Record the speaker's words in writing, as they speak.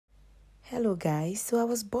Hello guys, so I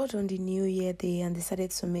was bored on the New Year day and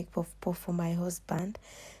decided to make puff puff for my husband.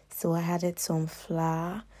 So I added some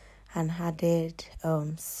flour and added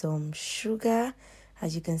some sugar,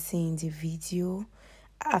 as you can see in the video.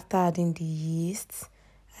 After adding the yeast,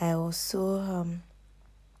 I also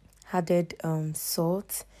added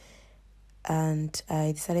salt, and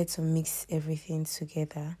I decided to mix everything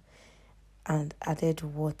together and added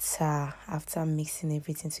water after mixing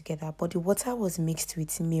everything together. But the water was mixed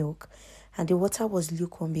with milk, and the water was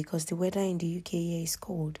lukewarm because the weather in the UK here is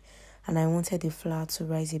cold and I wanted the flour to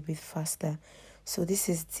rise a bit faster. So this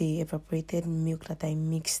is the evaporated milk that I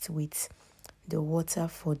mixed with the water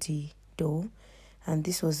for the dough, and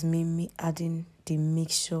this was me adding the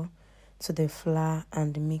mixture to the flour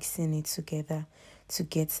and mixing it together to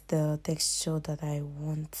get the texture that I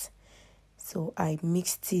want. So I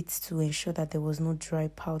mixed it to ensure that there was no dry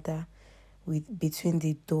powder between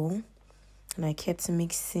the dough, and I kept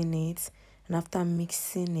mixing it. And after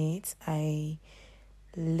mixing it, I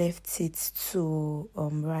left it to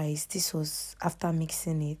rise. This was after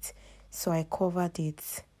mixing it, so I covered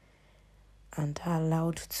it and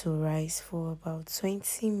allowed to rise for about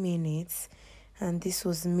 20 minutes. And this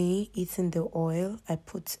was me eating the oil. I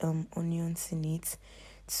put onions in it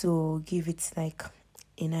to give it like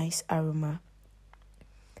a nice aroma.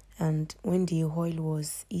 And when the oil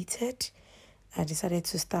was heated, I decided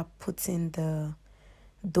to start putting the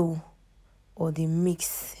dough or the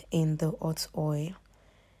mix in the hot oil.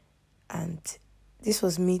 And this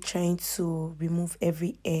was me trying to remove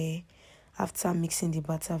every air after mixing the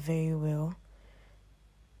batter very well.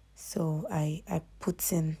 So I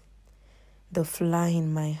put in the flour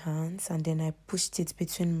in my hands, and then I pushed it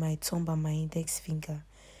between my thumb and my index finger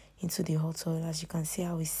into the hot oil. As you can see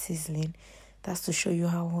how it's sizzling, that's to show you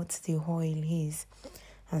how hot the oil is.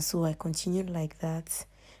 And so I continued like that.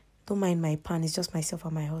 Don't mind my pan, it's just myself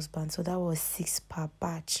and my husband. So that was 6 per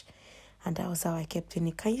batch, and that was how I kept doing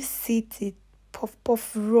it. Can you see the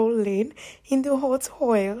puff rolling in the hot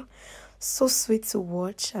oil? So sweet to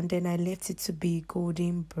watch. And then I left it to be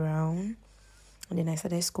golden brown, and then I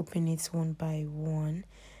started scooping it one by one.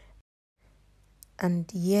 And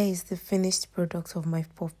here is the finished product of my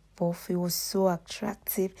puff puff. It was so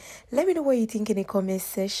attractive. Let me know what you think in the comment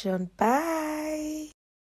section. Bye.